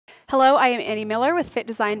Hello, I am Annie Miller with Fit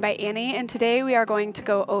Design by Annie, and today we are going to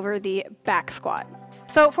go over the back squat.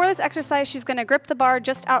 So for this exercise, she's going to grip the bar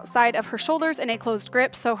just outside of her shoulders in a closed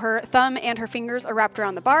grip, so her thumb and her fingers are wrapped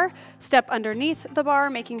around the bar. Step underneath the bar,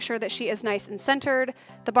 making sure that she is nice and centered.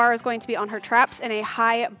 The bar is going to be on her traps in a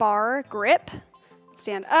high bar grip.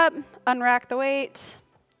 Stand up, unrack the weight.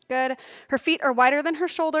 Good. Her feet are wider than her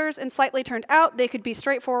shoulders and slightly turned out. They could be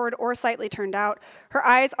straight forward or slightly turned out. Her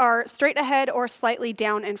eyes are straight ahead or slightly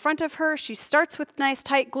down in front of her. She starts with nice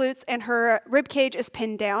tight glutes and her rib cage is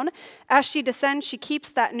pinned down. As she descends, she keeps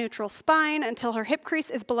that neutral spine until her hip crease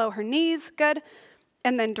is below her knees. Good.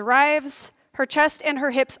 And then drives her chest and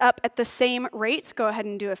her hips up at the same rate. Go ahead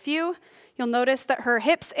and do a few. You'll notice that her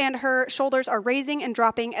hips and her shoulders are raising and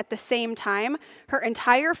dropping at the same time. Her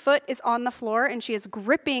entire foot is on the floor and she is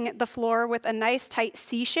gripping the floor with a nice tight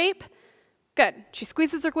C shape. Good. She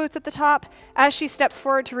squeezes her glutes at the top. As she steps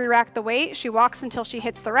forward to re-rack the weight, she walks until she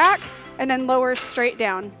hits the rack and then lowers straight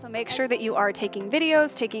down. So make sure that you are taking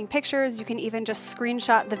videos, taking pictures. You can even just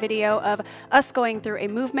screenshot the video of us going through a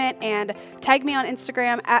movement and tag me on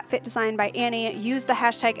Instagram at fitdesignbyannie. Use the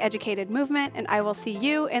hashtag #educatedmovement and I will see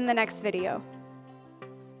you in the next video.